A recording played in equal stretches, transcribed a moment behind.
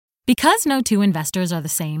Because no two investors are the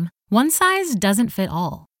same, one size doesn't fit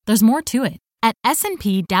all. There's more to it. At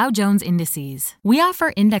S&P Dow Jones Indices, we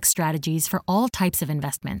offer index strategies for all types of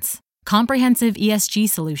investments. Comprehensive ESG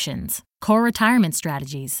solutions, core retirement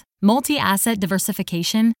strategies, multi-asset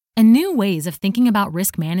diversification, and new ways of thinking about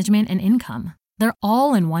risk management and income. They're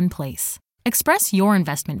all in one place. Express your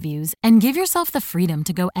investment views and give yourself the freedom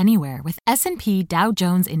to go anywhere with S&P Dow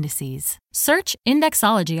Jones Indices. Search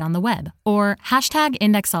Indexology on the web or hashtag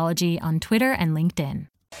Indexology on Twitter and LinkedIn.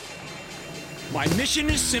 My mission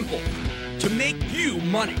is simple, to make you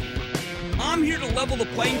money. I'm here to level the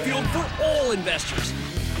playing field for all investors.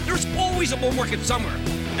 There's always a bull market somewhere,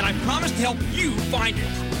 and I promise to help you find it.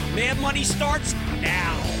 Mad Money starts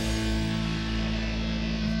now.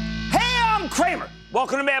 Hey, I'm Cramer.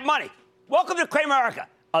 Welcome to Mad Money. Welcome to Cramerica.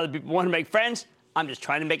 Other people want to make friends. I'm just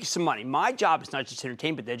trying to make you some money. My job is not just to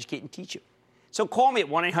entertain, but to educate and teach you. So call me at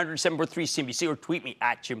 1-800-743-CNBC or tweet me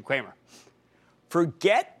at Jim Cramer.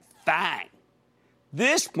 Forget FANG.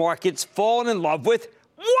 This market's fallen in love with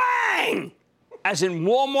WANG, as in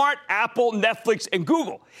Walmart, Apple, Netflix, and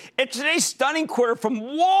Google. It's today's stunning quarter from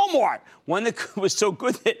Walmart, one that was so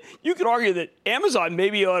good that you could argue that Amazon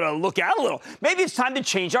maybe ought to look out a little. Maybe it's time to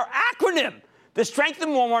change our acronym. The strength in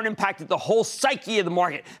Walmart impacted the whole psyche of the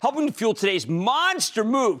market, helping to fuel today's monster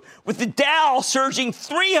move, with the Dow surging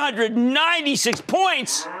 396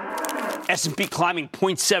 points, S&P climbing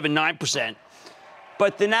 0.79%,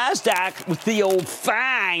 but the Nasdaq, with the old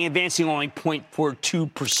FANG, advancing only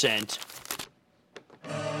 0.42%.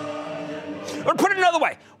 Or put it another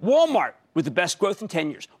way, Walmart, with the best growth in 10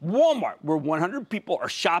 years. Walmart, where 100 people are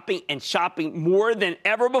shopping and shopping more than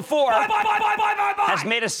ever before, has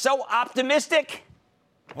made us so optimistic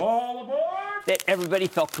that everybody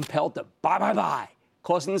felt compelled to buy,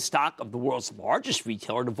 causing the stock of the world's largest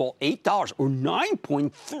retailer to vault $8, or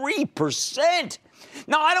 9.3%.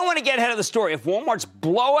 Now, I don't want to get ahead of the story. If Walmart's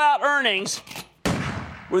blowout earnings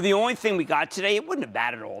were the only thing we got today, it wouldn't have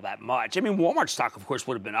mattered all that much. I mean, Walmart stock, of course,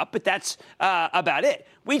 would have been up, but that's about it.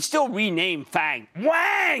 We'd still rename FANG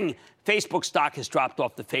WANG. Facebook stock has dropped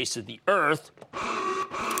off the face of the earth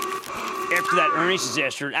after that earnings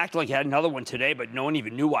disaster. It acted like it had another one today, but no one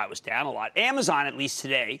even knew why it was down a lot. Amazon, at least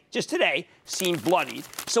today, just today, seemed bloodied.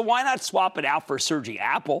 So why not swap it out for a surging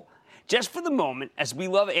Apple? Just for the moment, as we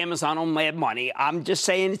love Amazon on Mad Money, I'm just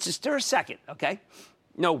saying it's just for a second, okay?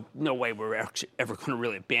 No way we're ever going to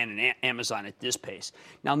really abandon Amazon at this pace.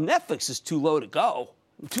 Now, Netflix is too low to go,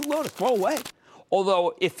 too low to throw away.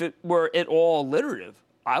 Although, if it were at all alliterative,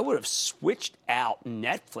 I would have switched out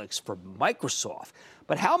Netflix for Microsoft.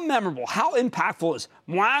 But how memorable, how impactful is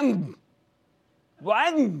WANG?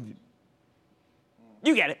 WANG?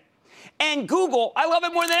 You get it. And Google, I love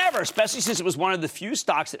it more than ever, especially since it was one of the few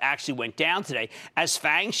stocks that actually went down today, as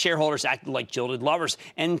FANG shareholders acted like jilted lovers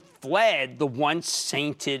and fled the once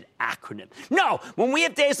sainted acronym. No, when we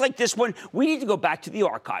have days like this one, we need to go back to the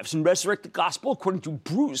archives and resurrect the gospel according to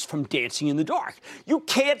Bruce from Dancing in the Dark. You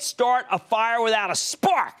can't start a fire without a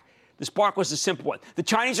spark. The spark was a simple one. The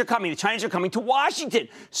Chinese are coming. The Chinese are coming to Washington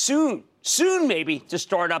soon maybe, to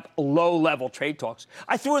start up low-level trade talks.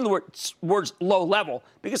 I threw in the words low-level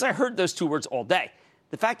because I heard those two words all day.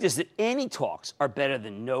 The fact is that any talks are better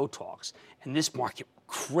than no talks, and this market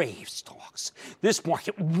craves talks. This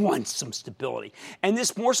market wants some stability. And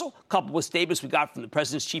this morsel, coupled with statements we got from the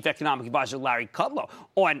president's chief economic advisor, Larry Kudlow,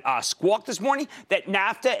 on Squawk this morning, that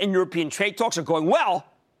NAFTA and European trade talks are going well,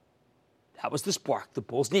 that was the spark the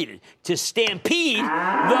bulls needed to stampede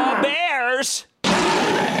the bears.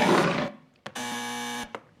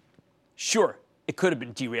 Sure, it could have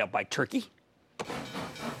been derailed by Turkey.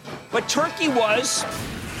 But Turkey was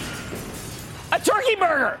a turkey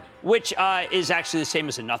burger, which is actually the same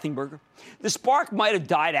as a nothing burger. The spark might have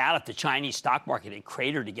died out if the Chinese stock market had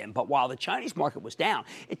cratered again, but while the Chinese market was down,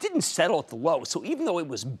 it didn't settle at the low. So even though it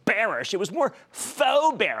was bearish, it was more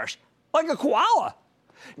faux bearish, like a koala.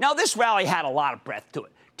 Now, this rally had a lot of breadth to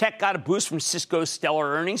it. Tech got a boost from Cisco's stellar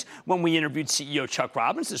earnings. When we interviewed CEO Chuck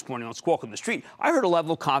Robbins this morning on Squawk on the Street, I heard a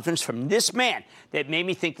level of confidence from this man that made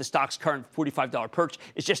me think the stock's current $45 perch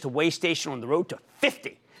is just a way station on the road to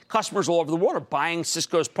 50. Customers all over the world are buying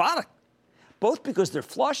Cisco's product, both because they're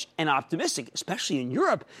flush and optimistic, especially in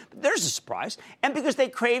Europe. But there's a surprise. And because they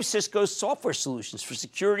crave Cisco's software solutions for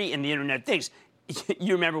security and the Internet of Things.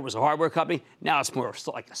 You remember it was a hardware company. Now it's more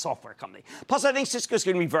like a software company. Plus, I think Cisco's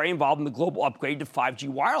going to be very involved in the global upgrade to 5G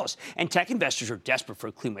wireless. And tech investors are desperate for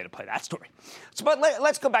a clean way to play that story. So, but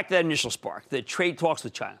let's go back to that initial spark, the trade talks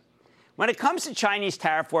with China. When it comes to Chinese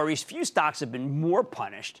tariff worries, few stocks have been more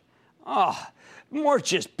punished, more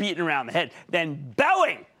just beaten around the head, than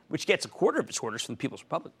Boeing. which gets a quarter of its orders from the People's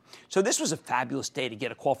Republic. So this was a fabulous day to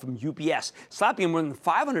get a call from UPS, slapping a more than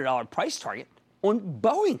 $500 price target on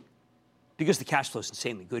Boeing, because the cash flow is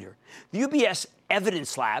insanely good here. The UPS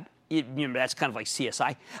Evidence Lab, that's kind of like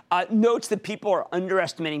CSI, notes that people are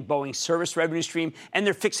underestimating Boeing's service revenue stream and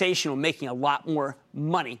their fixation on making a lot more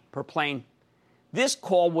money per plane. This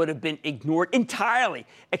call would have been ignored entirely,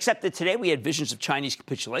 except that today we had visions of Chinese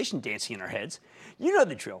capitulation dancing in our heads. You know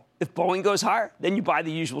the drill. If Boeing goes higher, then you buy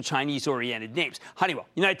the usual Chinese-oriented names. Honeywell,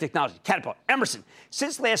 United Technologies, Caterpillar, Emerson.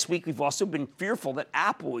 Since last week, we've also been fearful that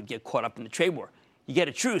Apple would get caught up in the trade war. You get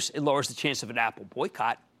a truce, it lowers the chance of an Apple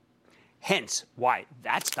boycott. Hence why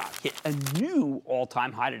that stock hit a new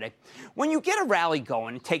all-time high today. When you get a rally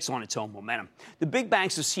going, it takes on its own momentum. The big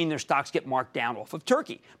banks have seen their stocks get marked down off of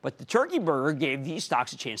Turkey, but the turkey burger gave these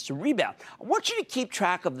stocks a chance to rebound. I want you to keep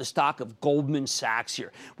track of the stock of Goldman Sachs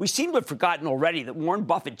here. We seem to have forgotten already that Warren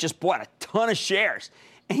Buffett just bought a ton of shares.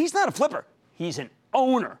 And he's not a flipper. He's an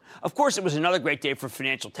owner. Of course, it was another great day for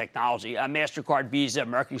financial technology. MasterCard, Visa,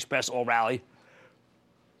 American Express all rallied.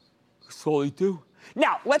 That's all they do.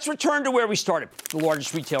 Now, let's return to where we started, the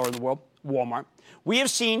largest retailer in the world, Walmart. We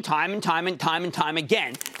have seen time and time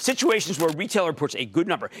again situations where a retailer reports a good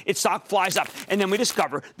number, its stock flies up, and then we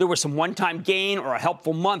discover there was some one-time gain or a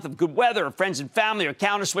helpful month of good weather or friends and family or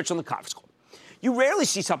counter switch on the conference call. You rarely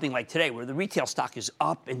see something like today where the retail stock is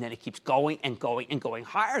up and then it keeps going and going and going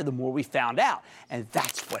higher the more we found out. And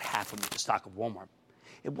that's what happened with the stock of Walmart.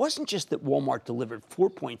 It wasn't just that Walmart delivered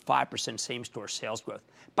 4.5% same-store sales growth.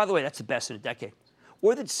 By the way, that's the best in a decade.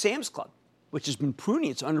 Or that Sam's Club, which has been pruning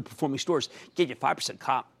its underperforming stores, gave you 5%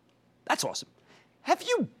 comp. That's awesome. Have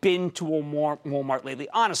you been to a Walmart lately?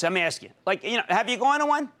 Honestly, I'm asking you. Have you gone to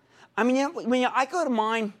one? I mean, when I go to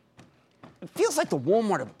mine, it feels like the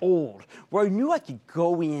Walmart of old, where I knew I could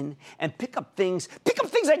go in and pick up things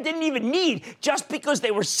I didn't even need just because they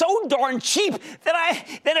were so darn cheap that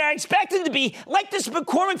I expected to be like this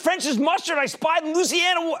McCormick French's mustard I spied in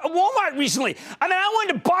Louisiana Walmart recently. I mean, I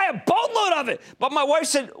wanted to buy a boatload of it, but my wife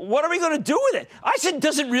said, "What are we going to do with it?" I said,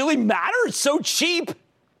 "Does it really matter? It's so cheap."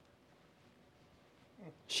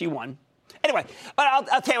 She won. Anyway, but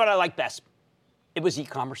I'll tell you what I like best. It was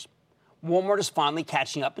e-commerce. Walmart is finally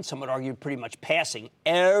catching up, and some would argue pretty much passing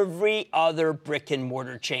every other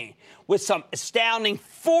brick-and-mortar chain with some astounding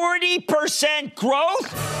 40% growth.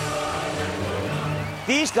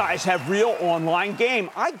 These guys have real online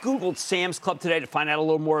game. I Googled Sam's Club today to find out a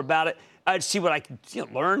little more about it, to see what I could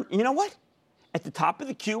learn. You know what? At the top of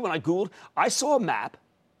the queue, when I Googled, I saw a map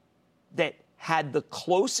that had the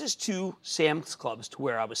closest to Sam's Clubs to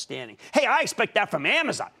where I was standing. Hey, I expect that from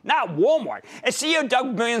Amazon, not Walmart. As CEO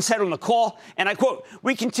Doug Million said on the call, and I quote,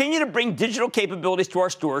 "We continue to bring digital capabilities to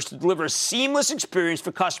our stores to deliver a seamless experience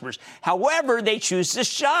for customers, however they choose to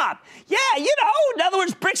shop." Yeah, in other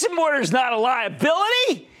words, bricks and mortar is not a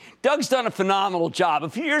liability. Doug's done a phenomenal job. A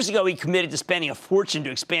few years ago, he committed to spending a fortune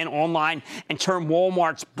to expand online and turn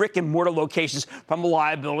Walmart's brick-and-mortar locations from a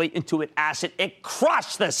liability into an asset. It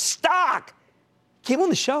crushed the stock. Came on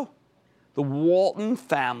the show. The Walton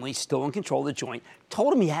family, still in control of the joint,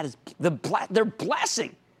 told him he had their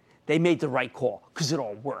blessing. They made the right call because it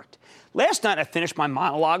all worked. Last night, I finished my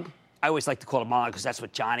monologue. I always like to call it a monologue because that's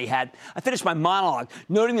what Johnny had. I finished my monologue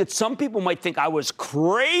noting that some people might think I was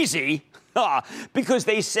crazy because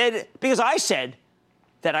I said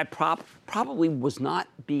that I probably was not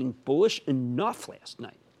being bullish enough last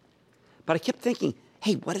night. But I kept thinking,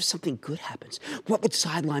 hey, what if something good happens? What would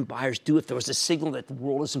sideline buyers do if there was a signal that the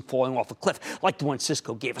world isn't falling off a cliff, like the one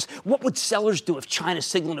Cisco gave us? What would sellers do if China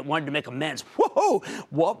signaled it wanted to make amends? Whoa!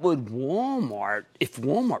 What would Walmart, if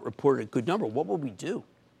Walmart reported a good number, what would we do?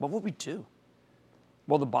 What would we do?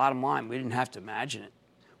 Well, the bottom line, we didn't have to imagine it.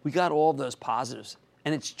 We got all of those positives,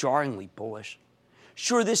 and it's jarringly bullish.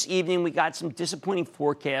 Sure, this evening we got some disappointing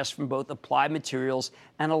forecasts from both Applied Materials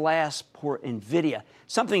and, alas, poor NVIDIA.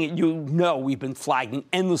 Something that we've been flagging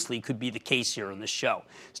endlessly could be the case here on this show.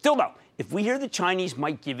 Still, though, if we hear the Chinese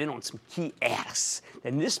might give in on some key asks,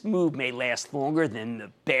 then this move may last longer than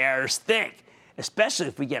the bears think, especially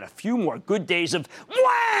if we get a few more good days of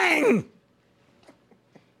wang!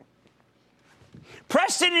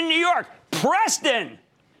 Preston in New York. Preston!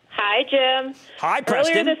 Hi, Jim. Hi,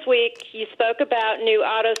 Preston. Earlier this week, you spoke about new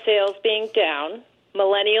auto sales being down.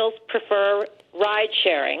 Millennials prefer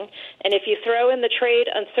ride-sharing. And if you throw in the trade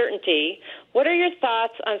uncertainty, what are your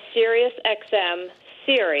thoughts on SiriusXM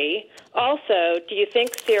Siri? Also, do you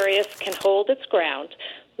think Sirius can hold its ground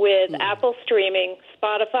with Apple streaming,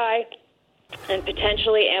 Spotify, and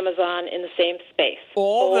potentially Amazon in the same space?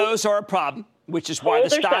 All those are a problem, which is why the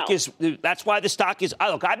stock that's why the stock is,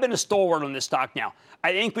 look, I've been a stalwart on this stock now.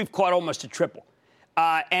 I think we've caught almost a triple.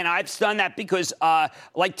 And I've done that because,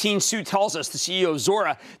 like Teen Sue tells us, the CEO of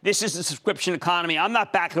Zora, this is a subscription economy. I'm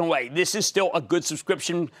not backing away. This is still a good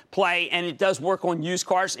subscription play, and it does work on used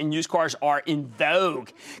cars, and used cars are in vogue.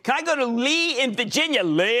 Can I go to Lee in Virginia?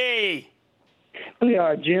 Lee.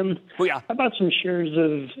 Jim. Booyah. I bought some shares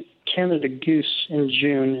of Canada Goose in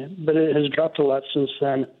June, but it has dropped a lot since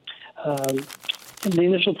then. The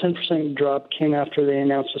initial 10% drop came after they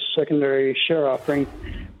announced a secondary share offering,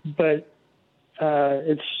 but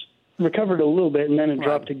it's recovered a little bit, and then it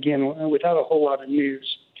dropped again without a whole lot of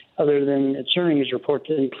news other than its earnings report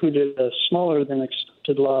that included a smaller than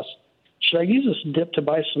expected loss. Should I use this dip to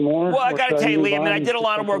buy some more? Well, I got to tell you, Liam, I did a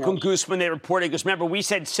lot of work on else? Goose when they reported. Because remember, we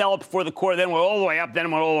said sell it before the quarter, then went all the way up,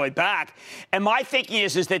 then went all the way back. And my thinking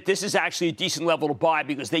is that this is actually a decent level to buy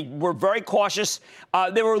because they were very cautious.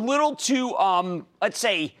 They were a little too, let's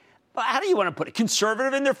say, how do you want to put it,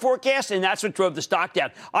 conservative in their forecast, and that's what drove the stock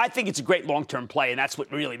down. I think it's a great long-term play, and that's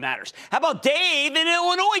what really matters. How about Dave in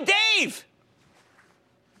Illinois? Dave!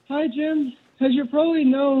 Hi, Jim. As you probably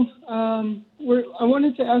know, I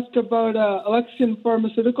wanted to ask about Alexion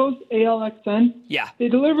Pharmaceuticals, ALXN. Yeah. They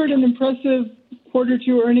delivered an impressive quarter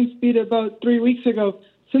two earnings beat about 3 weeks ago.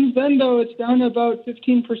 Since then, though, it's down about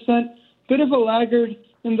 15%, bit of a laggard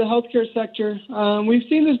in the healthcare sector. We've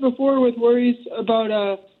seen this before with worries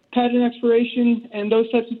about patent expiration and those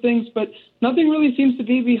types of things, but nothing really seems to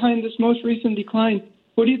be behind this most recent decline.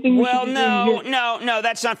 What do you think we should be doing here? No,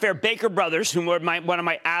 that's not fair. Baker Brothers, who were one of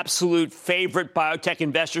my absolute favorite biotech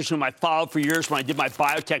investors, whom I followed for years when I did my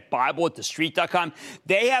biotech Bible at thestreet.com,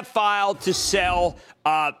 they have filed to sell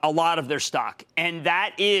a lot of their stock. And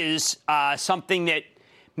that is something that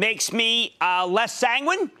makes me less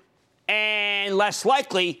sanguine and less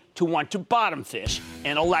likely to want to bottom fish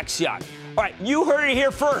in Alexion. All right, you heard it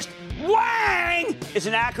here first. WANG is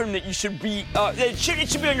an acronym that you should be, it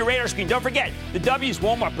should be on your radar screen. Don't forget, the W is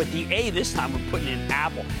Walmart, but the A this time we're putting in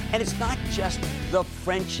Apple. And it's not just the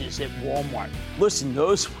Frenches at Walmart. Listen,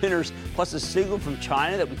 those winners, plus a signal from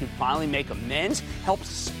China that we can finally make amends, help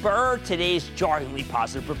spur today's jarringly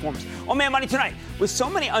positive performance. Oh, man, Money tonight. With so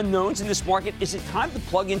many unknowns in this market, is it time to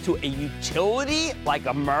plug into a utility like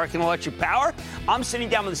American Electric Power? I'm sitting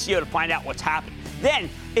down with the CEO to find out what's happening. Then,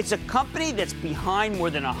 it's a company that's behind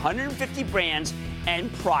more than 150 brands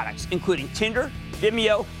and products, including Tinder,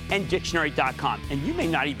 Vimeo, and Dictionary.com. And you may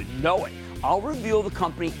not even know it. I'll reveal the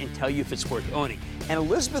company and tell you if it's worth owning. And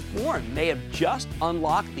Elizabeth Warren may have just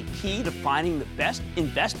unlocked the key to finding the best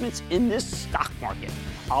investments in this stock market.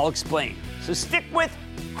 I'll explain. So stick with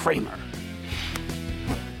Cramer.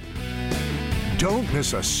 Don't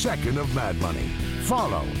miss a second of Mad Money.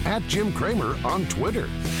 Follow @Jim Cramer on Twitter.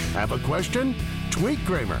 Have a question? Tweet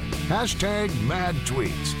Cramer.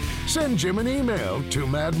 #MadTweets. Send Jim an email to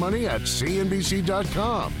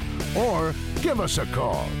madmoney@cnbc.com or give us a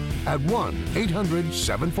call at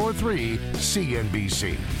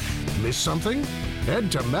 1-800-743-CNBC. Miss something?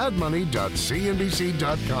 Head to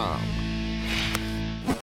madmoney.cnbc.com.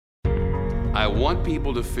 I want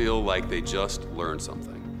people to feel like they just learned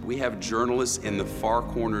something. We have journalists in the far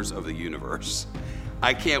corners of the universe.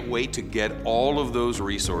 I can't wait to get all of those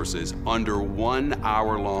resources under 1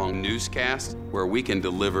 hour-long newscast where we can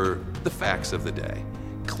deliver the facts of the day,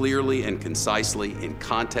 clearly and concisely, in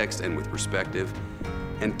context and with perspective,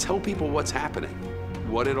 and tell people what's happening,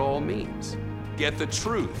 what it all means. Get the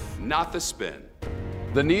truth, not the spin.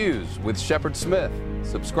 The News with Shepard Smith.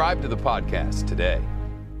 Subscribe to the podcast today.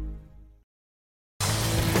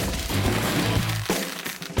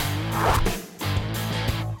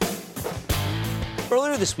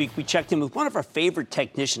 Earlier this week, we checked in with one of our favorite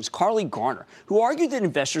technicians, Carly Garner, who argued that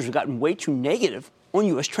investors have gotten way too negative on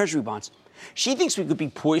U.S. Treasury bonds. She thinks we could be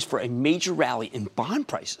poised for a major rally in bond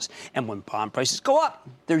prices. And when bond prices go up,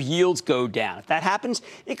 their yields go down. If that happens,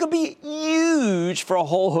 it could be huge for a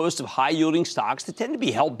whole host of high-yielding stocks that tend to be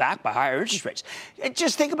held back by higher interest rates.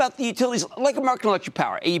 Just think about the utilities like American Electric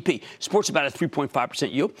Power, AEP, sports about a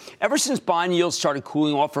 3.5% yield. Ever since bond yields started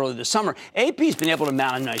cooling off earlier this summer, AEP has been able to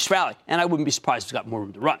mount a nice rally, and I wouldn't be surprised if it's got more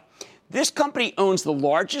room to run. This company owns the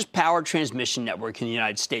largest power transmission network in the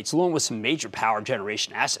United States, along with some major power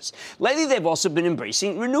generation assets. Lately, they've also been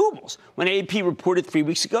embracing renewables. When AEP reported 3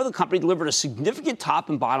 weeks ago, the company delivered a significant top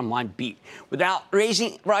and bottom line beat. Without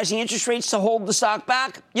rising interest rates to hold the stock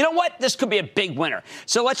back, you know what? This could be a big winner.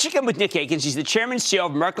 So let's check in with Nick Akins. He's the chairman and CEO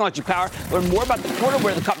of American Electric Power. Learn more about the quarter,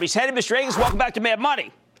 where the company's headed. Mr. Akins, welcome back to Mad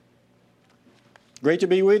Money. Great to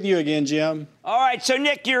be with you again, Jim. All right, so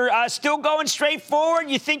Nick, you're still going straight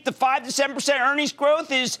forward. You think the 5 to 7% earnings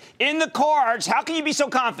growth is in the cards. How can you be so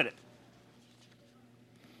confident?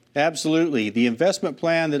 Absolutely. The investment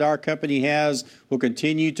plan that our company has will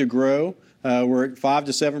continue to grow. We're at 5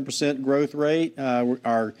 to 7% growth rate.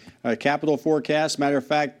 Our capital forecast, matter of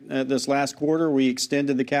fact, this last quarter, we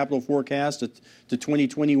extended the capital forecast to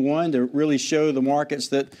 2021 to really show the markets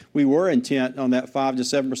that we were intent on that 5 to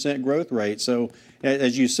 7% growth rate. So,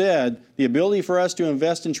 as you said, the ability for us to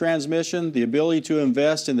invest in transmission, the ability to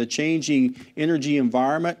invest in the changing energy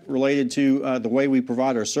environment related to the way we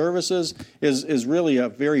provide our services is really a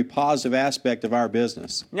very positive aspect of our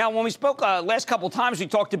business. Now, when we spoke last couple of times, we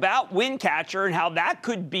talked about Windcatcher and how that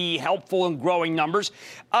could be helpful in growing numbers.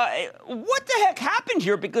 What the heck happened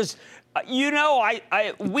here? Because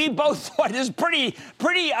we both thought it was a pretty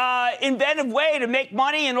inventive way to make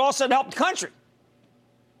money and also to help the country.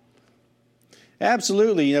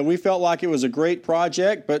 Absolutely. We felt like it was a great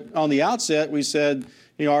project, but on the outset, we said,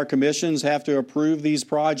 our commissions have to approve these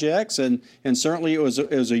projects, and certainly it was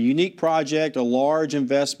a unique project, a large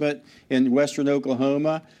investment in western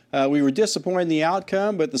Oklahoma. We were disappointed in the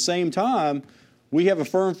outcome, but at the same time, we have a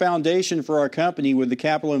firm foundation for our company with the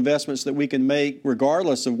capital investments that we can make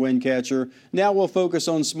regardless of Windcatcher. Now we'll focus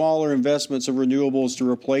on smaller investments of renewables to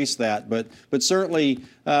replace that. But certainly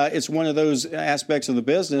it's one of those aspects of the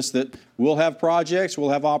business that we'll have projects, we'll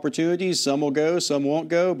have opportunities. Some will go, some won't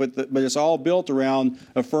go. But it's all built around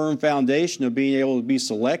a firm foundation of being able to be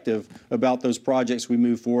selective about those projects we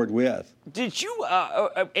move forward with. Did you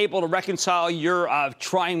able to reconcile your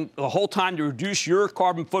trying the whole time to reduce your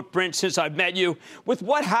carbon footprint since I've met you with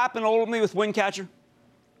what happened ultimately with Windcatcher?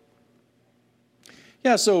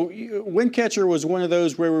 Yeah, so Windcatcher was one of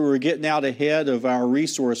those where we were getting out ahead of our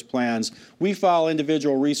resource plans. We file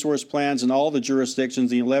individual resource plans in all the jurisdictions,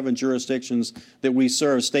 the 11 jurisdictions that we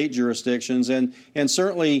serve, state jurisdictions, and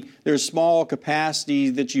certainly there's small capacity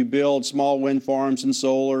that you build, small wind farms and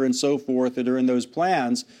solar and so forth that are in those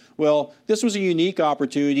plans. Well, this was a unique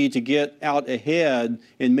opportunity to get out ahead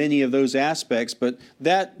in many of those aspects. But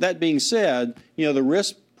that being said, the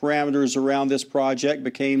risk parameters around this project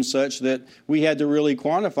became such that we had to really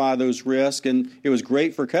quantify those risks, and it was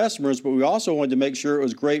great for customers, but we also wanted to make sure it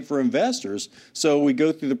was great for investors. So we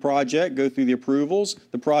go through the project, go through the approvals,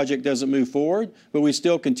 the project doesn't move forward, but we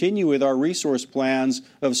still continue with our resource plans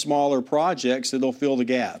of smaller projects that'll fill the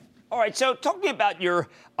gap. All right, so talk to me about your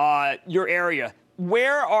area.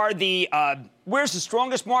 Where's the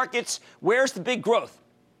strongest markets? Where's the big growth?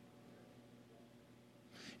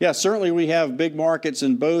 Yeah, certainly we have big markets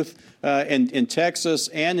in both in Texas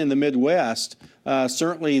and in the Midwest.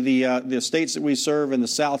 Certainly the states that we serve in the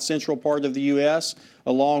south central part of the U.S.,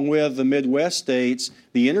 along with the Midwest states,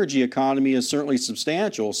 the energy economy is certainly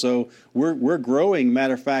substantial. So we're growing.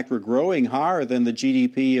 Matter of fact, we're growing higher than the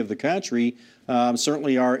GDP of the country.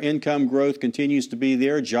 Certainly our income growth continues to be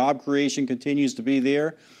there. Job creation continues to be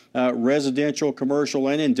there. Residential, commercial,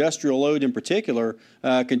 and industrial load in particular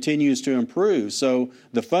continues to improve. So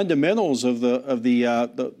the fundamentals of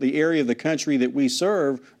the area of the country that we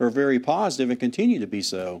serve are very positive and continue to be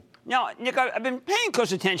so. Now, Nick, I've been paying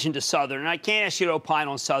close attention to Southern, and I can't ask you to opine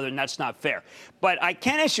on Southern. That's not fair. But I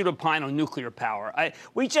can ask you to opine on nuclear power.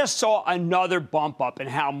 We just saw another bump up in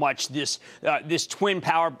how much this twin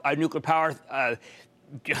power, nuclear power,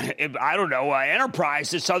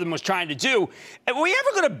 enterprise that Southern was trying to do. Are we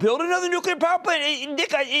ever going to build another nuclear power plant?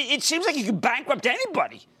 Nick, it seems like you could bankrupt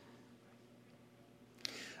anybody.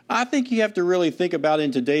 I think you have to really think about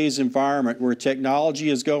in today's environment where technology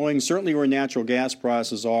is going, certainly where natural gas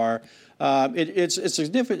prices are. It's a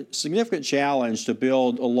significant challenge to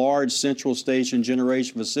build a large central station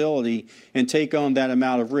generation facility and take on that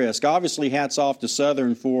amount of risk. Obviously, hats off to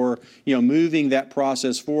Southern for moving that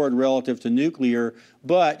process forward relative to nuclear.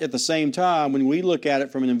 But at the same time, when we look at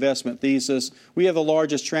it from an investment thesis, we have the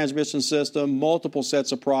largest transmission system, multiple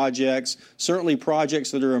sets of projects, certainly projects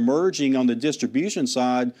that are emerging on the distribution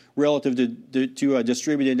side relative to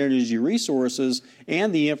distributed energy resources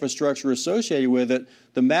and the infrastructure associated with it.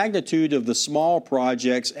 The magnitude of the small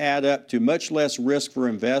projects add up to much less risk for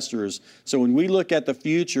investors. So when we look at the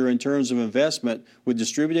future in terms of investment with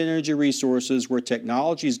distributed energy resources, where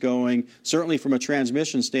technology is going, certainly from a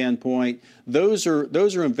transmission standpoint, those are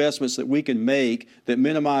investments that we can make that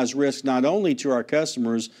minimize risk not only to our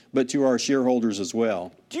customers, but to our shareholders as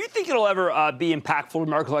well. Do you think it'll ever be impactful to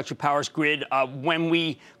American Electric Power's grid when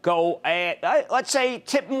we go, let's say,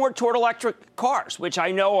 tip more toward electric cars, which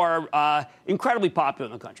I know are incredibly popular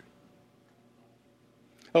in the country?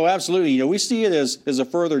 Oh, absolutely. We see it as a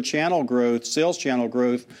further channel growth, sales channel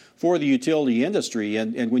growth for the utility industry.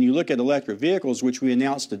 And when you look at electric vehicles, which we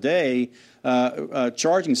announced today,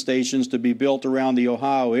 charging stations to be built around the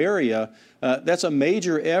Ohio area, That's a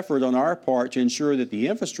major effort on our part to ensure that the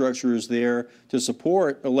infrastructure is there to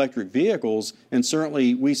support electric vehicles. And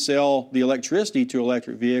certainly we sell the electricity to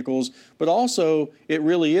electric vehicles, but also it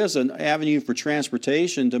really is an avenue for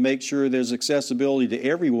transportation to make sure there's accessibility to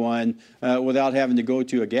everyone without having to go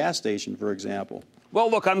to a gas station, for example. Well,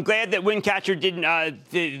 look, I'm glad that Windcatcher didn't,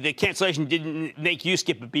 the cancellation didn't make you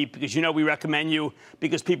skip a beat because, we recommend you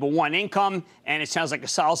because people want income, and it sounds like a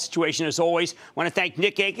solid situation as always. I want to thank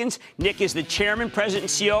Nick Akins. Nick is the chairman, president, and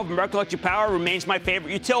CEO of American Electric Power, remains my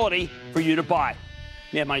favorite utility for you to buy.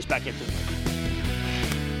 Mad Money's back after the break.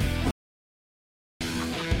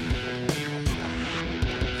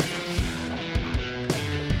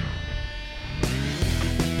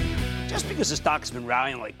 Just because the stock has been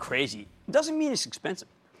rallying like crazy doesn't mean it's expensive.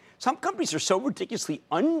 Some companies are so ridiculously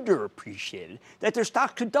underappreciated that their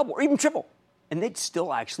stock could double or even triple, and they'd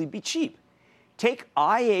still actually be cheap. Take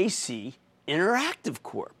IAC Interactive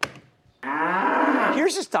Corp.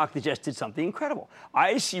 Here's a stock that just did something incredible.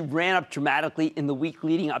 IAC ran up dramatically in the week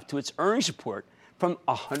leading up to its earnings report from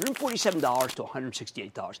 $147 to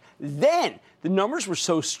 $168. Then the numbers were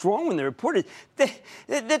so strong when they reported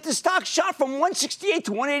that the stock shot from $168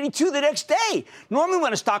 to $182 the next day. Normally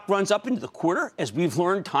when a stock runs up into the quarter, as we've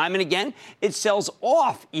learned time and again, it sells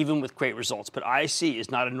off even with great results. But IAC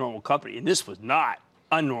is not a normal company, and this was not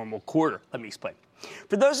a normal quarter. Let me explain.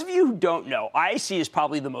 For those of you who don't know, IAC is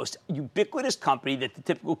probably the most ubiquitous company that the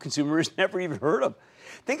typical consumer has never even heard of.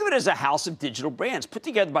 Think of it as a house of digital brands put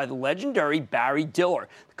together by the legendary Barry Diller,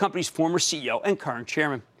 the company's former CEO and current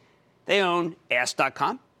chairman. They own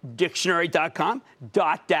Ask.com, Dictionary.com,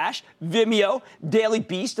 Dotdash, Vimeo, Daily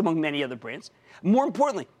Beast, among many other brands. More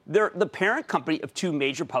importantly, they're the parent company of two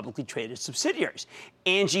major publicly traded subsidiaries,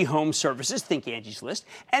 Angie Home Services, think Angie's List,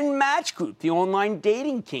 and Match Group, the online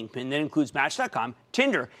dating kingpin that includes Match.com,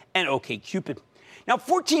 Tinder, and OkCupid. Now,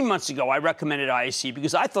 14 months ago, I recommended IAC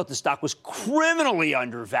because I thought the stock was criminally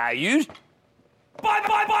undervalued.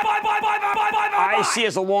 IAC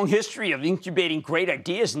has a long history of incubating great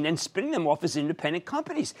ideas and then spinning them off as independent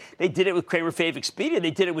companies. They did it with Cramer Fave Expedia.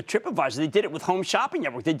 They did it with TripAdvisor. They did it with Home Shopping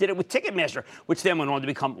Network. They did it with Ticketmaster, which then went on to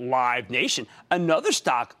become Live Nation, another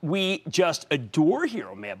stock we just adore here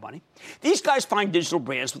on Mad Money. These guys find digital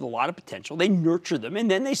brands with a lot of potential. They nurture them,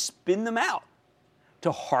 and then they spin them out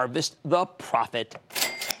to harvest the profit.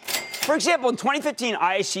 For example, in 2015,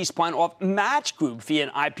 IAC spun off Match Group via an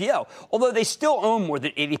IPO, although they still own more than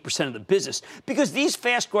 80% of the business, because these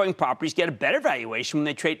fast-growing properties get a better valuation when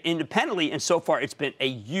they trade independently, and so far it's been a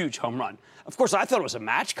huge home run. Of course, I thought it was a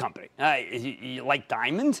match company, like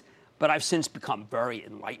Diamond, but I've since become very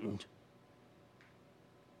enlightened.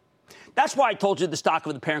 That's why I told you the stock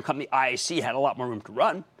of the parent company IAC had a lot more room to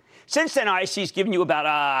run. Since then, IAC's given you about,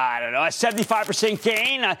 a 75%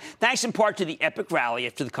 gain, thanks in part to the epic rally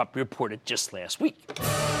after the company reported just last week.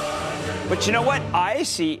 But you know what?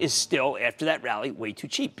 IAC is still, after that rally, way too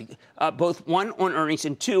cheap. Both one, on earnings,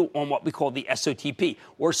 and two, on what we call the SOTP,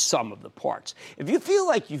 or sum of the parts. If you feel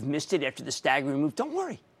like you've missed it after the staggering move, don't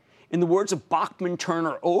worry. In the words of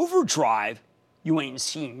Bachman-Turner Overdrive, you ain't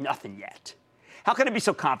seen nothing yet. How can I be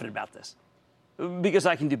so confident about this? Because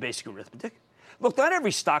I can do basic arithmetic. Look, not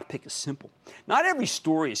every stock pick is simple. Not every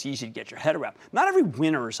story is easy to get your head around. Not every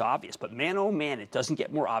winner is obvious, but man, oh man, it doesn't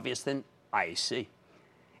get more obvious than IAC.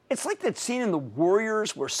 It's like that scene in The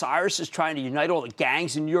Warriors where Cyrus is trying to unite all the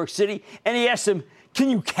gangs in New York City, and he asks them, "Can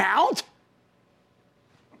you count?"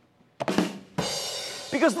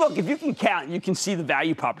 Because, look, if you can count, you can see the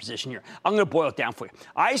value proposition here. I'm going to boil it down for you.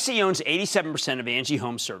 IAC owns 87% of Angie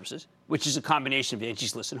Home Services, which is a combination of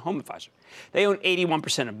Angie's List and Home Advisor. They own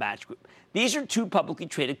 81% of Match Group. These are two publicly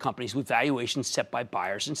traded companies with valuations set by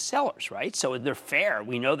buyers and sellers, right? So they're fair.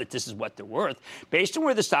 We know that this is what they're worth. Based on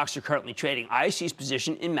where the stocks are currently trading, IAC's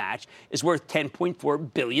position in Match is worth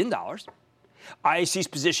 $10.4 billion. IAC's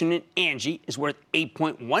position in Angie is worth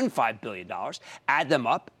 $8.15 billion. Add them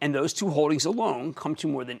up, and those two holdings alone come to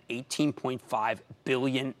more than $18.5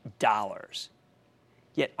 billion.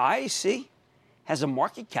 Yet IAC has a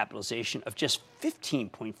market capitalization of just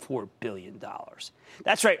 $15.4 billion.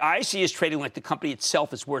 That's right, IAC is trading like the company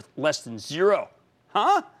itself is worth less than zero.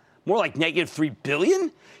 Huh? More like negative $3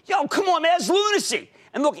 billion? Yo, come on, man, that's lunacy.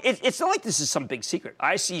 And look, it's not like this is some big secret.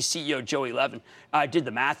 IAC CEO Joey Levin did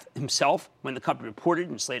the math himself when the company reported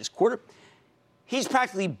in its latest quarter. He's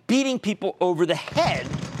practically beating people over the head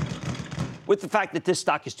with the fact that this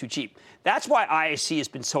stock is too cheap. That's why IAC has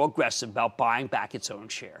been so aggressive about buying back its own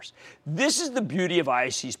shares. This is the beauty of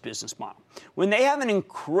IAC's business model. When they have an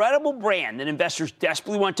incredible brand that investors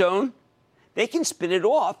desperately want to own, they can spin it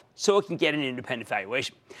off so it can get an independent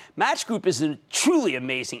valuation. Match Group is a truly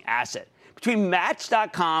amazing asset. Between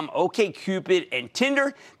Match.com, OkCupid, and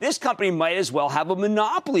Tinder, this company might as well have a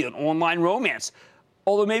monopoly on online romance.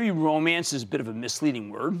 Although maybe romance is a bit of a misleading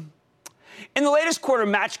word. In the latest quarter,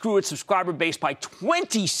 Match grew its subscriber base by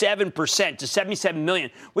 27% to 77 million,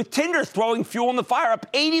 with Tinder throwing fuel in the fire,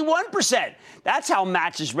 up 81%. That's how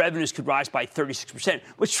Match's revenues could rise by 36%,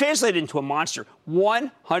 which translated into a monster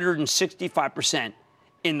 165%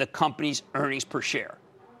 in the company's earnings per share.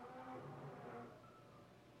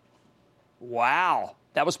 Wow,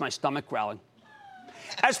 that was my stomach growling.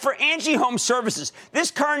 As for Angie Home Services, this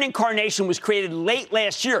current incarnation was created late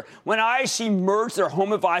last year when IAC merged their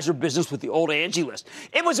Home Advisor business with the old Angie List.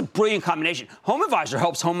 It was a brilliant combination. Home Advisor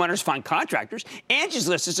helps homeowners find contractors. Angie's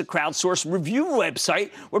List is a crowdsourced review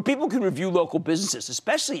website where people can review local businesses,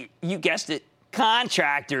 especially, you guessed it,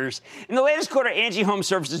 contractors. In the latest quarter, Angie Home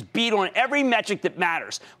Services beat on every metric that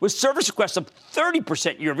matters, with service requests up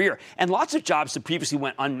 30% year over year, and lots of jobs that previously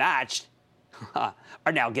went unmatched are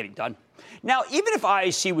now getting done. Now, even if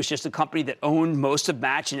IAC was just a company that owned most of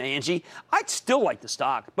Match and Angie, I'd still like the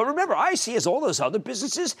stock. But remember, IAC has all those other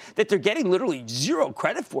businesses that they're getting literally zero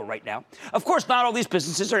credit for right now. Of course, not all these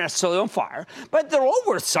businesses are necessarily on fire, but they're all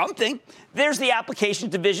worth something. There's the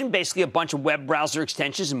applications division, basically a bunch of web browser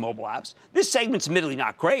extensions and mobile apps. This segment's admittedly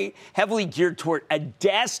not great, heavily geared toward a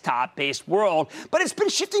desktop-based world, but it's been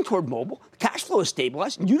shifting toward mobile. The cash flow is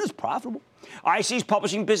stabilized, and unit's profitable. IAC's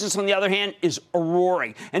publishing business, on the other hand, is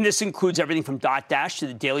roaring, and this includes everything from Dotdash to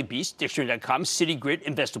the Daily Beast, Dictionary.com, CityGrid,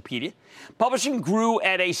 Investopedia. Publishing grew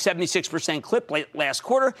at a 76% clip last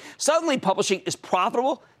quarter. Suddenly, publishing is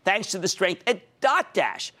profitable thanks to the strength at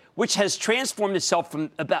Dotdash, which has transformed itself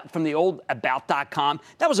from the old About.com,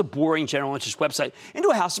 that was a boring general interest website, into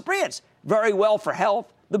a house of brands. Very Well for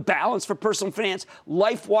health, The Balance for personal finance,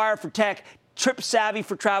 LifeWire for tech, Trip Savvy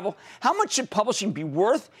for travel. How much should publishing be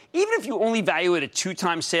worth? Even if you only value it at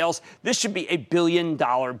 2x sales, this should be a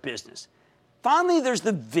billion-dollar business. Finally, there's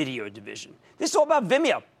the video division. This is all about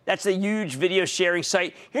Vimeo. That's a huge video sharing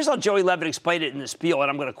site. Here's how Joey Levitt explained it in the spiel,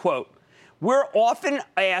 and I'm going to quote. We're often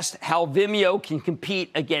asked how Vimeo can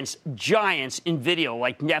compete against giants in video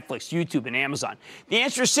like Netflix, YouTube, and Amazon. The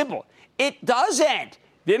answer is simple. It doesn't.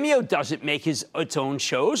 Vimeo doesn't make its own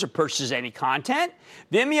shows or purchase any content.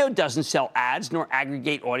 Vimeo doesn't sell ads nor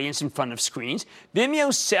aggregate audience in front of screens.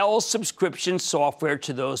 Vimeo sells subscription software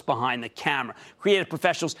to those behind the camera, creative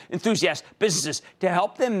professionals, enthusiasts, businesses, to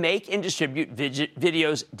help them make and distribute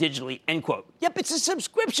videos digitally, end quote. Yep, it's a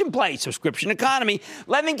subscription play, subscription economy.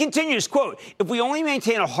 Levin continues, quote, if we only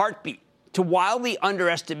maintain a heartbeat to wildly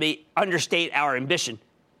understate our ambition,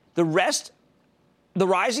 the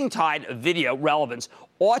rising tide of video relevance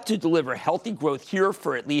ought to deliver healthy growth here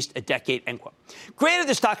for at least a decade, end quote. Granted,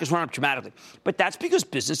 the stock has run up dramatically, but that's because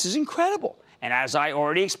business is incredible. And as I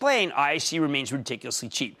already explained, IAC remains ridiculously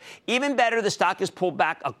cheap. Even better, the stock has pulled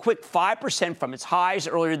back a quick 5% from its highs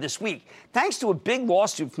earlier this week, thanks to a big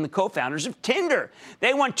lawsuit from the co-founders of Tinder.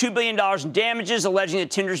 They won $2 billion in damages, alleging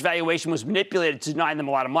that Tinder's valuation was manipulated to deny them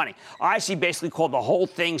a lot of money. IAC basically called the whole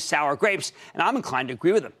thing sour grapes, and I'm inclined to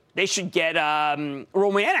agree with them. They should get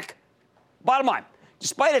romantic. Bottom line,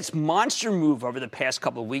 despite its monster move over the past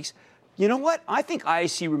couple of weeks, you know what? I think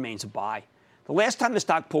IAC remains a buy. The last time the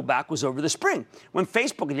stock pulled back was over the spring, when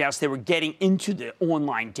Facebook announced they were getting into the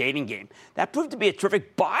online dating game. That proved to be a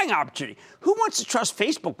terrific buying opportunity. Who wants to trust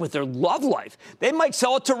Facebook with their love life? They might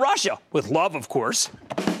sell it to Russia, with love, of course.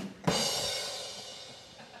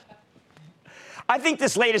 I think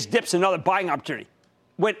this latest dip's another buying opportunity.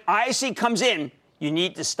 When IAC comes in, you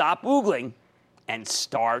need to stop oogling and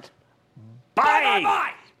start buying.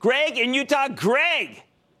 Buy. Greg in Utah. Greg.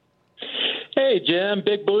 Hey, Jim.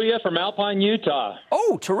 Big booyah from Alpine, Utah.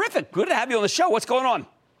 Oh, terrific. Good to have you on the show. What's going on?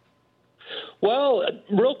 Well,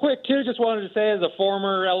 real quick, too, just wanted to say as a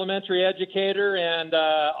former elementary educator and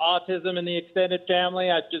autism in the extended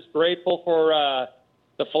family, I'm just grateful for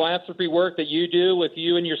the philanthropy work that you do with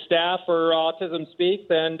you and your staff for Autism Speaks,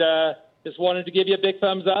 and just wanted to give you a big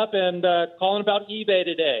thumbs up and calling about eBay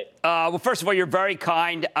today. Well, first of all, you're very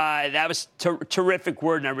kind. That was terrific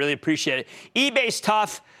word, and I really appreciate it. eBay's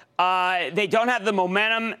tough. They don't have the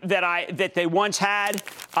momentum that they once had.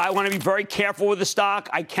 I want to be very careful with the stock.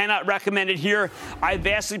 I cannot recommend it here. I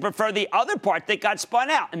vastly prefer the other part that got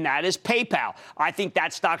spun out, and that is PayPal. I think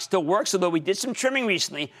that stock still works, although we did some trimming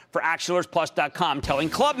recently for ActionAlertsPlus.com,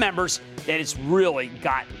 telling club members that it's really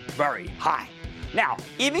gotten very high. Now,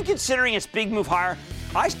 even considering its big move higher,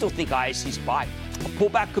 I still think IAC's a buy. A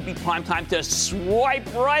pullback could be prime time to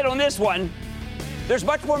swipe right on this one. There's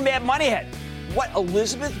much more mad money ahead. What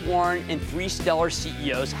Elizabeth Warren and three stellar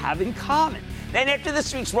CEOs have in common. Then after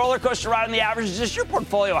this week's roller coaster ride on the averages, does your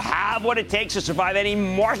portfolio have what it takes to survive any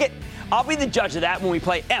market? I'll be the judge of that when we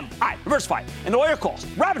play M.I. Diversified and all your calls,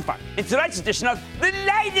 rapid fire, in tonight's edition of the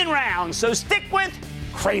Lightning Round. So stick with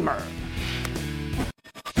Cramer.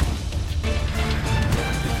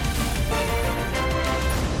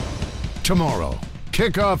 Tomorrow,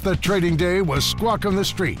 kick off the trading day with Squawk on the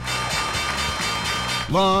Street.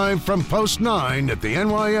 Live from Post 9 at the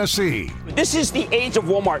NYSE. This is the age of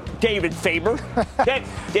Walmart. David Faber.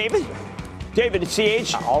 David, it's the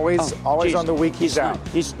age. Always on the week he's out.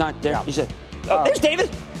 He's not there. He said, there's David.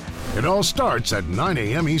 It all starts at 9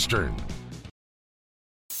 a.m. Eastern.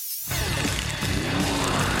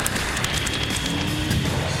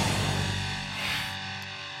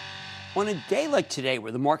 On a day like today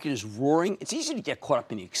where the market is roaring, it's easy to get caught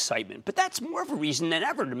up in the excitement, but that's more of a reason than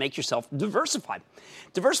ever to make yourself diversified.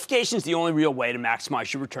 Diversification is the only real way to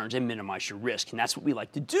maximize your returns and minimize your risk, and that's what we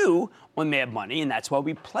like to do on Mad Money, and that's why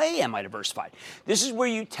we play Am I Diversified? This is where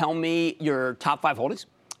you tell me your top 5 holdings,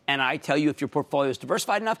 and I tell you if your portfolio is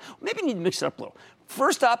diversified enough. Maybe you need to mix it up a little.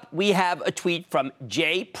 First up, we have a tweet from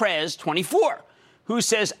JPrez24. Who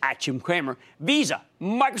says, at Jim Cramer, Visa,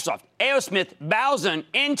 Microsoft, A.O. Smith, Bowson,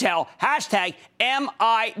 Intel, hashtag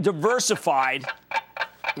MI Diversified.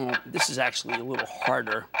 Well, this is actually a little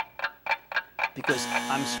harder because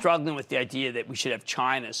I'm struggling with the idea that we should have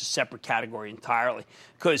China as a separate category entirely.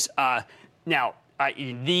 Because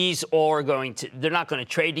these all are they're not going to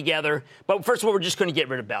trade together. But first of all, we're just going to get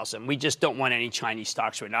rid of Bowson. We just don't want any Chinese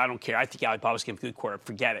stocks right now. I don't care. I think Alibaba's getting a good quarter.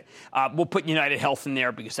 Forget it. We'll put United Health in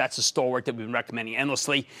there because that's a stalwart that we've been recommending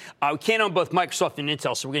endlessly. We can't own both Microsoft and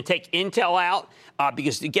Intel, so we're going to take Intel out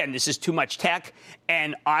because, again, this is too much tech.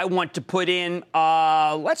 And I want to put in,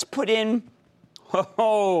 how about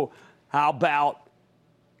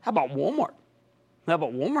Walmart? How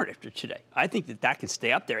about Walmart after today? I think that can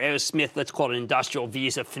stay up there. A.O. Smith, let's call it industrial,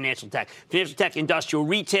 Visa, financial tech, industrial,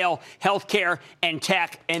 retail, healthcare, and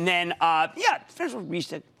tech. And then,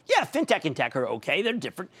 fintech and tech are okay. They're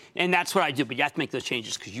different. And that's what I do. But you have to make those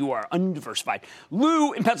changes because you are undiversified.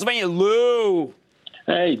 Lou in Pennsylvania. Lou.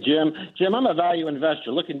 Hey, Jim. Jim, I'm a value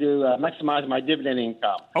investor looking to maximize my dividend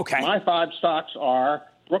income. Okay. My 5 stocks are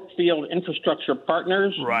Brookfield Infrastructure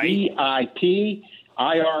Partners, right. VIP,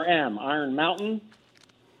 IRM, Iron Mountain,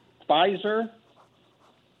 Pfizer,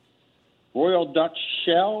 Royal Dutch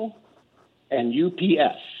Shell, and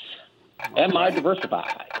UPS. Am I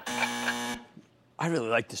diversified? I really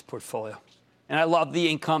like this portfolio. And I love the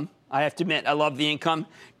income. I have to admit, I love the income,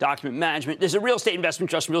 document management. There's a real estate investment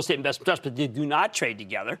trust, but they do not trade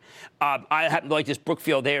together. I happen to like this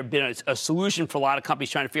Brookfield. They have been a solution for a lot of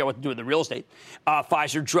companies trying to figure out what to do with the real estate.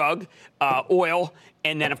 Pfizer, drug, oil,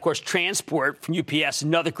 and then, of course, transport from UPS,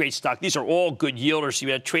 another great stock. These are all good yielders. So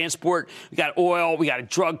we got transport, we got oil, we got a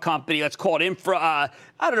drug company. Let's call it infra,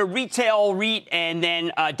 retail REIT, and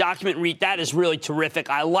then document REIT. That is really terrific.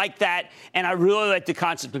 I like that, and I really like the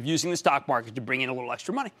concept of using the stock market to bring in a little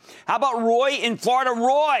extra money. How about Roy in Florida?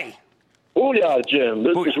 Roy. Booyah, Jim.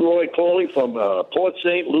 This is Roy calling from Port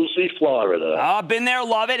St. Lucie, Florida. I've been there,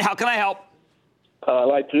 love it. How can I help? I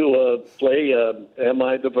like to play Am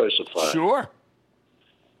I Diversified? Sure.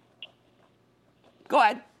 Go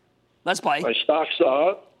ahead. Let's play. My stocks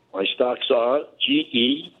are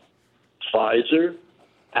GE, Pfizer,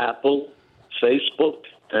 Apple, Facebook,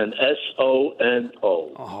 and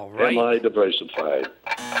SONO. All right. Am I diversified?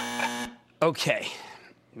 Okay.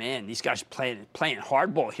 Man, these guys are playing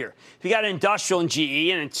hardball here. We got industrial and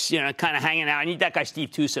GE, and it's kind of hanging out. I need that guy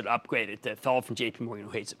Steve Tusa to upgrade it, the fellow from JP Morgan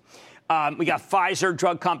who hates it. We got Pfizer,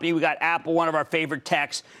 drug company. We got Apple, one of our favorite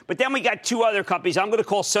techs. But then we got 2 other companies. I'm going to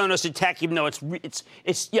call Sonos a tech, even though it's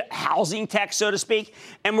housing tech, so to speak.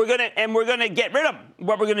 And we're gonna get rid of them.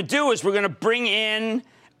 What we're going to do is we're going to bring in.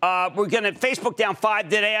 Facebook down 5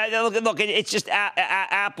 today. Look, it's just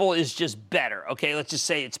Apple is just better. Okay, let's just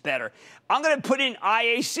say it's better. I'm going to put in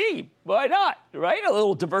IAC. Why not? Right? A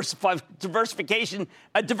little diversification,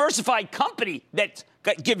 a diversified company that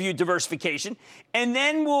give you diversification, and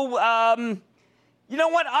then we'll. You know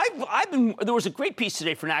what? There was a great piece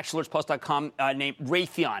today for NationalAlertsPlus.com named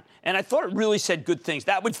Raytheon, and I thought it really said good things.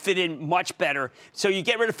 That would fit in much better. So you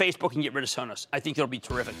get rid of Facebook and get rid of Sonos. I think it'll be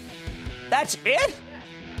terrific. That's it?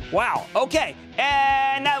 Wow. Okay.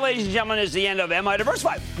 And that, ladies and gentlemen, is the end of Am I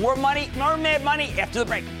Diversified? More money, more Mad Money after the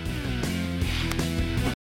break.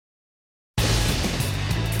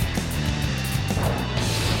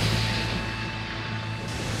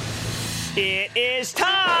 It is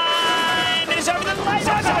time. It is over the lights.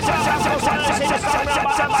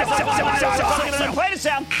 Play the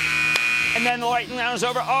sound. And then the lightning round is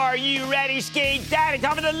over. Are you ready, Skate Daddy?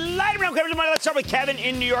 Time for the lightning round. Let's start with Kevin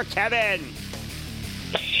in New York. Kevin.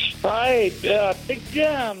 Hi, Big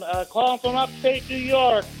Jim, calling from upstate New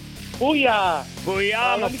York. Booyah. Booyah.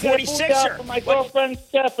 I'm a let me get 46er. Booyah for my girlfriend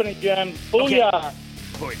Stephanie, Jim. Booyah.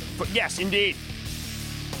 Okay. Yes, indeed.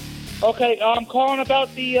 Okay, I'm calling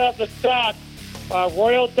about the stock.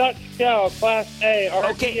 Royal Dutch Shell, Class A.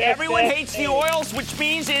 Okay, everyone hates the oils, which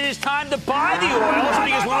means it is time to buy the oils,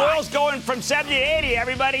 because when oil's going from 70 to 80,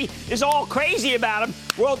 everybody is all crazy about them.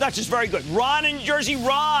 Royal Dutch is very good. Ron in New Jersey.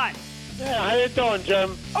 Ron. Yeah, how you doing,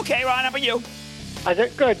 Jim? Okay, Ron, how about you?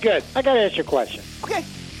 Good. I got to ask you a question. Okay.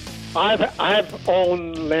 I've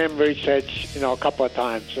owned Lamb Research, a couple of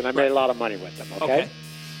times, and I made a lot of money with them, okay?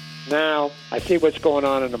 Now, I see what's going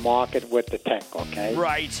on in the market with the tech, okay?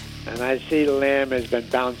 Right. And I see Lamb has been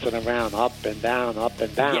bouncing around up and down, up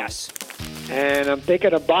and down. Yes. And I'm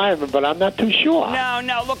thinking of buying them, but I'm not too sure.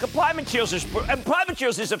 No. Look, Applied Materials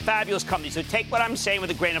is a fabulous company, so take what I'm saying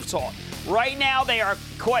with a grain of salt. Right now, they are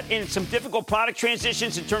caught in some difficult product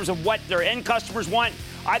transitions in terms of what their end customers want.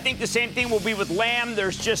 I think the same thing will be with Lamb.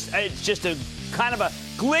 It's just a kind of a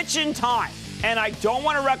glitch in time. And I don't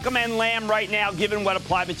want to recommend Lamb right now, given what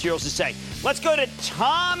Applied Materials is saying. Let's go to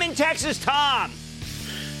Tom in Texas. Tom.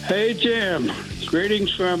 Hey, Jim.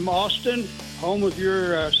 Greetings from Austin, home of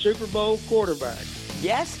your Super Bowl quarterback.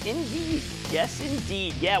 Yes, indeed.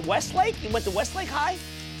 Yeah, Westlake. You went to Westlake High?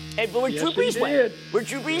 And where Drew Brees went. Where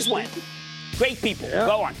Drew Brees went. Great people. Yeah.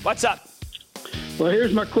 Go on. What's up? Well,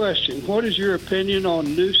 here's my question. What is your opinion on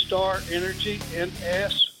New Star Energy,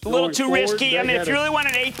 NS? A little too risky. I mean, if you really want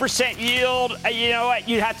an 8% yield, you know what?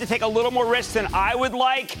 You'd have to take a little more risk than I would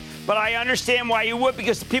like. But I understand why you would,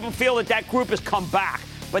 because people feel that group has come back.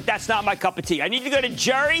 But that's not my cup of tea. I need to go to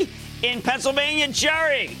Jerry in Pennsylvania.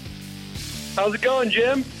 Jerry. How's it going,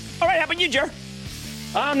 Jim? All right. How about you, Jerry?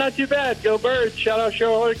 I'm not too bad. Go Birds. Shout out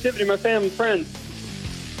shareholder activity, my family and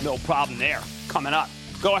friends. No problem there. Coming up.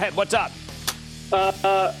 Go ahead. What's up?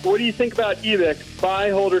 What do you think about EBIC? Buy,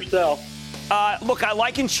 hold, or sell? Look, I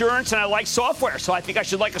like insurance and I like software, so I think I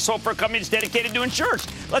should like a software company that's dedicated to insurance.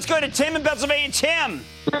 Let's go to Tim in Pennsylvania. Tim.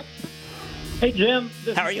 Hey, Jim.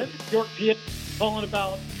 How are you? York P. calling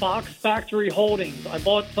about Fox Factory Holdings. I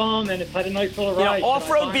bought some, and it's had a nice little ride.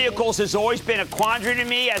 Off-road vehicles has always been a quandary to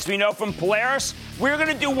me, as we know from Polaris. We're going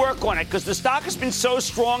to do work on it because the stock has been so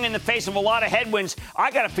strong in the face of a lot of headwinds.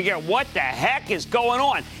 I got to figure out what the heck is going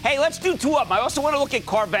on. Hey, let's do two of them. I also want to look at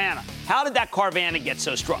Carvana. How did that Carvana get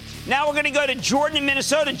so strong? Now we're going to go to Jordan in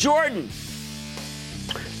Minnesota. Jordan.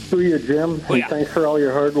 Booyah, Jim. Booyah. And thanks for all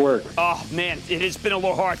your hard work. Oh, man, it has been a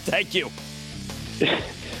little hard. Thank you.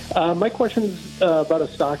 My question is about a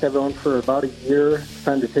stock I've owned for about a year. It's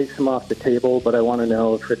time to take some off the table, but I want to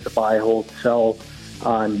know if it's a buy, hold, sell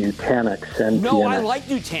on Nutanix and No, PNX. I like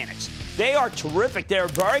Nutanix. They are terrific. They're a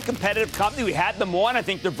very competitive company. We had them on. I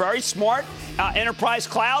think they're very smart. Enterprise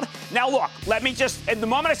cloud. Now, look, let me just, at the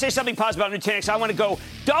moment I say something positive about Nutanix, I want to go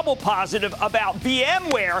double positive about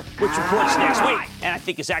VMware, which reports next week, and I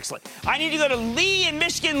think is excellent. I need to go to Lee in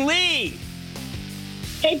Michigan. Lee.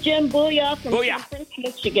 Hey, Jim. Booyah from Booyah. Conference,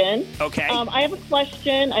 Michigan. Okay. I have a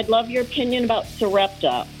question. I'd love your opinion about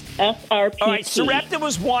Sarepta. SRPT. All right, Sarepta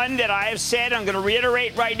was one that I have said, I'm going to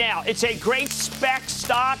reiterate right now. It's a great spec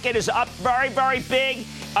stock. It is up very, very big.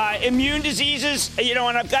 Immune diseases, and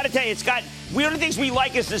I've got to tell you, it's got, one of the things we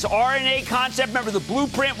like is this RNA concept. Remember the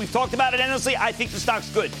blueprint? We've talked about it endlessly. I think the stock's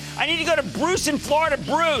good. I need to go to Bruce in Florida.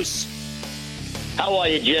 Bruce. How are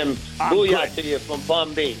you, Jim? Booyah to you from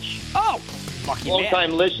Palm Beach. Oh, lucky man.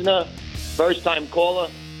 Long-time listener, first-time caller.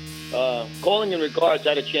 Calling in regards, I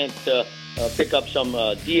had a chance to pick up some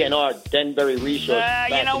DNR, Denbury Resources.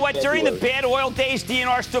 You know what? During the bad oil days,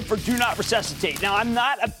 DNR stood for Do Not Resuscitate. Now, I'm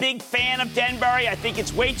not a big fan of Denbury. I think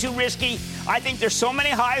it's way too risky. I think there's so many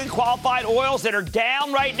highly qualified oils that are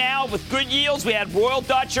down right now with good yields. We had Royal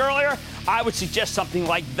Dutch earlier. I would suggest something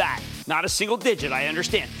like that. Not a single digit, I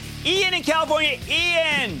understand. Ian in California.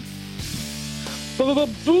 Ian.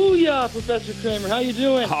 Booyah, Professor Cramer. How you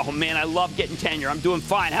doing? Oh, man, I love getting tenure. I'm doing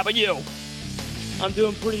fine. How about you? I'm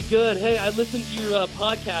doing pretty good. Hey, I listen to your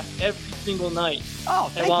podcast every single night.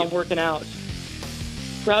 Oh, thank you. While I'm working out.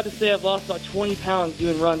 Proud to say I've lost about 20 pounds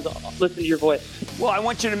doing runs. Listen to your voice. Well, I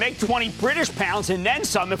want you to make 20 British pounds and then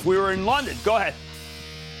some if we were in London. Go ahead.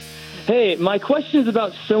 Hey, my question is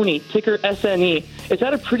about Sony, ticker SNE. It's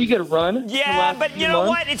had a pretty good run. Yeah, but you know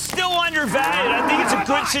what? It's still undervalued. I think it's a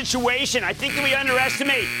good situation. I think that we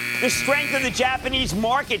underestimate the strength of the Japanese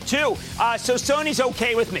market, too. So Sony's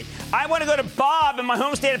okay with me. I want to go to Bob in my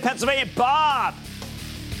home state of Pennsylvania. Bob.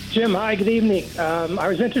 Jim, hi, good evening. I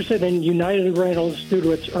was interested in United Rentals due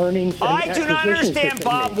to its earnings. And I do not understand,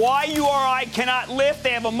 Bob, why URI cannot lift. They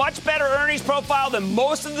have a much better earnings profile than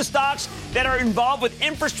most of the stocks that are involved with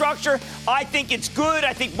infrastructure. I think it's good.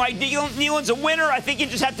 I think Mike Nealon's a winner. I think you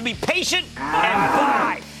just have to be patient and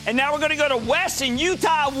buy. And now we're going to go to Wes in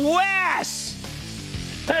Utah. Wes!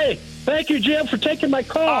 Hey, thank you, Jim, for taking my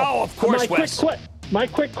call. Oh, of course, Wes. My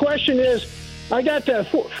quick question is, I got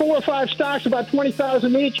 4 or 5 stocks, about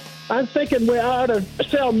 $20,000 each. I'm thinking we ought to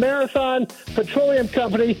sell Marathon Petroleum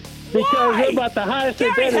Company because they're about the highest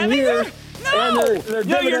they've been in years. No,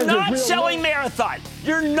 you're not selling Marathon.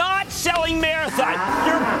 You're not selling Marathon.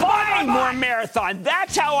 You're buying more Marathon.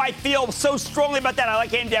 That's how I feel so strongly about that. I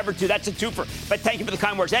like Endeavor, too. That's a twofer. But thank you for the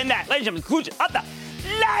kind words. And that, ladies and gentlemen, conclusion of the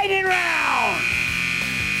Lightning Round.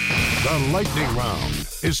 The Lightning Round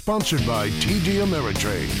is sponsored by TD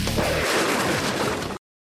Ameritrade.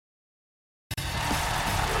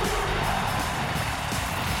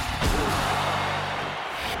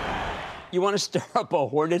 You want to stir up a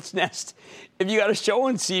hornet's nest? If you got a show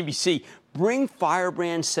on CNBC, bring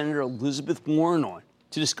Firebrand Senator Elizabeth Warren on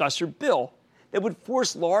to discuss her bill that would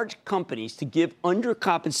force large companies to give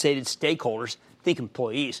undercompensated stakeholders, think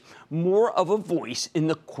employees, more of a voice in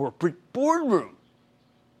the corporate boardroom.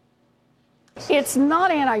 It's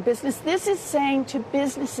not anti-business. This is saying to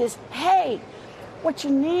businesses, hey, what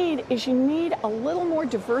you need is you need a little more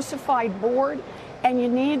diversified board, and you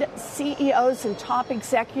need CEOs and top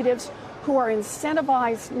executives who are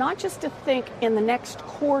incentivized not just to think in the next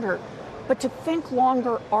quarter, but to think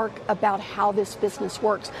longer arc about how this business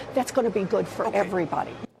works. That's going to be good for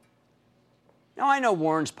everybody. Now, I know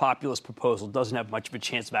Warren's populist proposal doesn't have much of a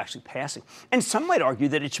chance of actually passing, and some might argue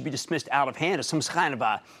that it should be dismissed out of hand as some kind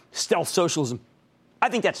of stealth socialism. I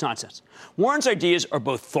think that's nonsense. Warren's ideas are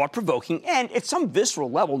both thought-provoking and, at some visceral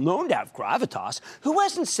level, known to have gravitas. Who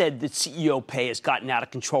hasn't said that CEO pay has gotten out of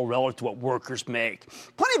control relative to what workers make?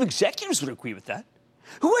 Plenty of executives would agree with that.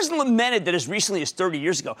 Who hasn't lamented that as recently as 30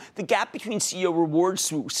 years ago, the gap between CEO rewards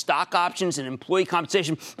through stock options and employee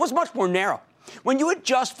compensation was much more narrow? When you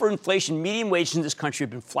adjust for inflation, median wages in this country have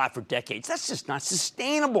been flat for decades. That's just not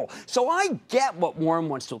sustainable. So I get what Warren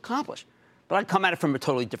wants to accomplish, but I'd come at it from a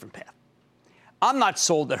totally different path. I'm not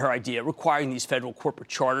sold that her idea requiring these federal corporate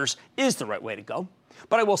charters is the right way to go.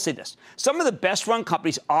 But I will say this. Some of the best-run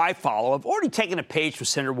companies I follow have already taken a page from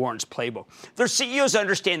Senator Warren's playbook. Their CEOs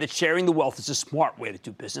understand that sharing the wealth is a smart way to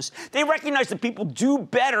do business. They recognize that people do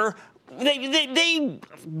better. They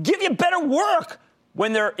give you better work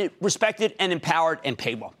when they're respected and empowered and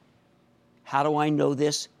paid well. How do I know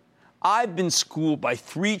this? I've been schooled by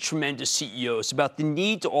 3 tremendous CEOs about the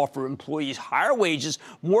need to offer employees higher wages,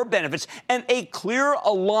 more benefits, and a clear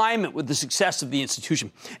alignment with the success of the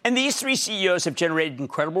institution. And these 3 CEOs have generated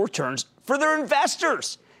incredible returns for their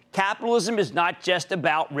investors. Capitalism is not just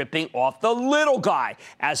about ripping off the little guy.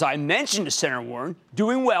 As I mentioned to Senator Warren,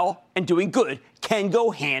 doing well and doing good can go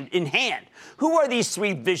hand in hand. Who are these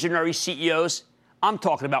 3 visionary CEOs? I'm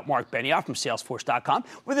talking about Mark Benioff from Salesforce.com,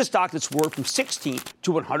 with a stock that's soared from 16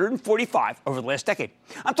 to 145 over the last decade.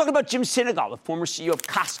 I'm talking about Jim Sinegal, the former CEO of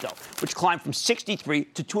Costco, which climbed from 63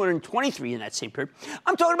 to 223 in that same period.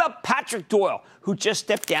 I'm talking about Patrick Doyle, who just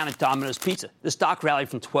stepped down at Domino's Pizza. The stock rallied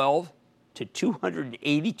from $12 to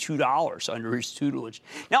 $282 under his tutelage.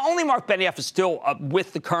 Now, only Mark Benioff is still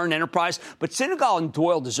with the current enterprise, but Sinegal and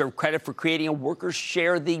Doyle deserve credit for creating a workers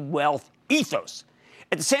share the wealth ethos.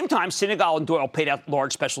 At the same time, Sinegal and Doyle paid out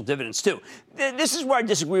large special dividends, too. This is where I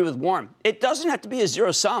disagree with Warren. It doesn't have to be a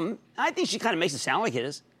zero sum. I think she kind of makes it sound like it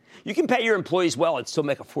is. You can pay your employees well and still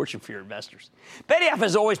make a fortune for your investors. Benioff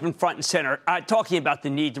has always been front and center, talking about the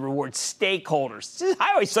need to reward stakeholders.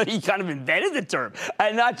 I always thought he kind of invented the term,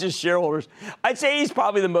 and not just shareholders. I'd say he's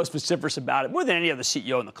probably the most vociferous about it, more than any other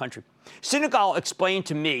CEO in the country. Sinegal explained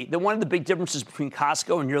to me that one of the big differences between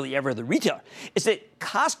Costco and nearly every other retailer is that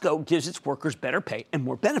Costco gives its workers better pay and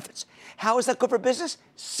more benefits. How is that good for business?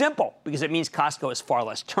 Simple, because it means Costco has far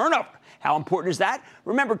less turnover. How important is that?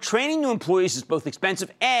 Remember, training new employees is both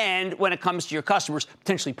expensive and, when it comes to your customers,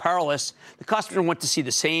 potentially perilous. The customer wants to see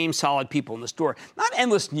the same solid people in the store, not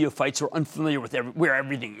endless neophytes who are unfamiliar with where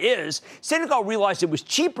everything is. Sinegal realized it was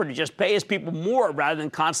cheaper to just pay his people more rather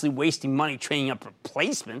than constantly wasting money training up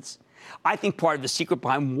replacements. I think part of the secret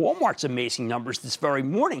behind Walmart's amazing numbers this very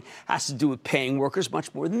morning has to do with paying workers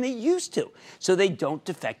much more than they used to, so they don't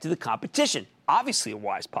defect to the competition. Obviously a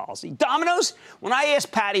wise policy. Domino's? When I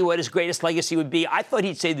asked Patty what his greatest legacy would be, I thought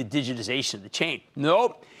he'd say the digitization of the chain.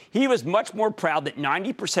 Nope. He was much more proud that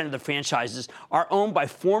 90% of the franchises are owned by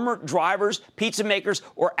former drivers, pizza makers,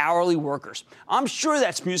 or hourly workers. I'm sure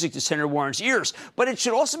that's music to Senator Warren's ears, but it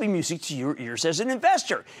should also be music to your ears as an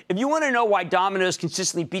investor. If you want to know why Domino's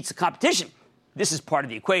consistently beats the competition, this is part of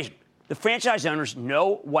the equation. The franchise owners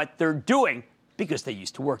know what they're doing because they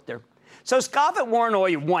used to work there. So scoff at Warren all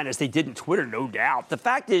you want, as they did in Twitter, no doubt. The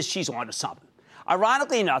fact is she's on to something.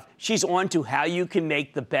 Ironically enough, she's on to how you can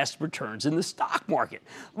make the best returns in the stock market.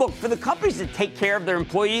 Look, for the companies that take care of their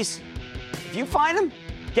employees, if you find them,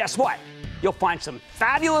 guess what? You'll find some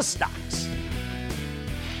fabulous stocks.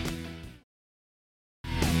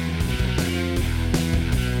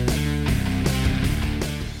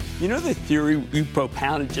 You know the theory we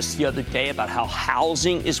propounded just the other day about how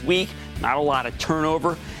housing is weak, not a lot of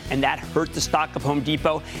turnover, and that hurt the stock of Home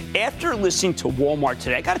Depot? After listening to Walmart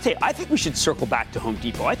today, I got to tell you, I think we should circle back to Home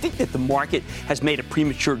Depot. I think that the market has made a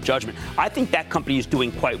premature judgment. I think that company is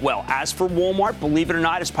doing quite well. As for Walmart, believe it or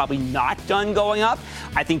not, it's probably not done going up.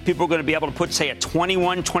 I think people are going to be able to put, say, a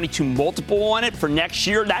 21, 22 multiple on it for next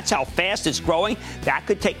year. That's how fast it's growing. That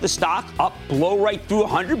could take the stock up, blow right through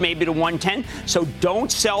 100, maybe to 110. So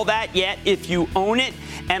don't sell that yet if you own it.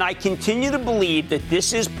 And I continue to believe that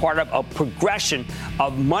this is part of a progression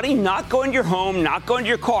of money not going to your home, not going to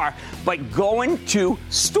your car, but going to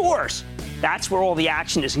stores. That's where all the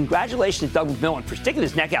action is. Congratulations to Doug McMillan for sticking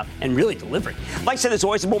his neck out and really delivering. Like I said, there's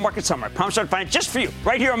always a bull market somewhere. I promise I'll find it just for you,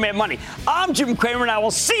 right here on Mad Money. I'm Jim Cramer, and I will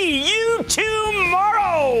see you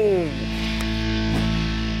tomorrow.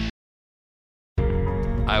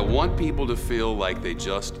 I want people to feel like they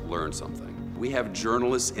just learned something. We have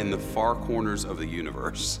journalists in the far corners of the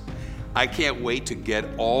universe. I can't wait to get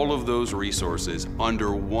all of those resources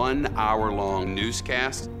under 1 hour-long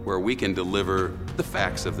newscast where we can deliver the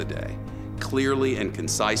facts of the day, clearly and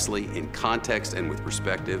concisely, in context and with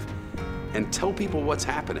perspective, and tell people what's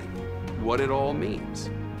happening, what it all means.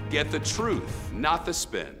 Get the truth, not the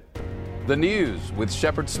spin. The News with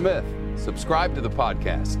Shepard Smith. Subscribe to the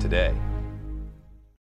podcast today.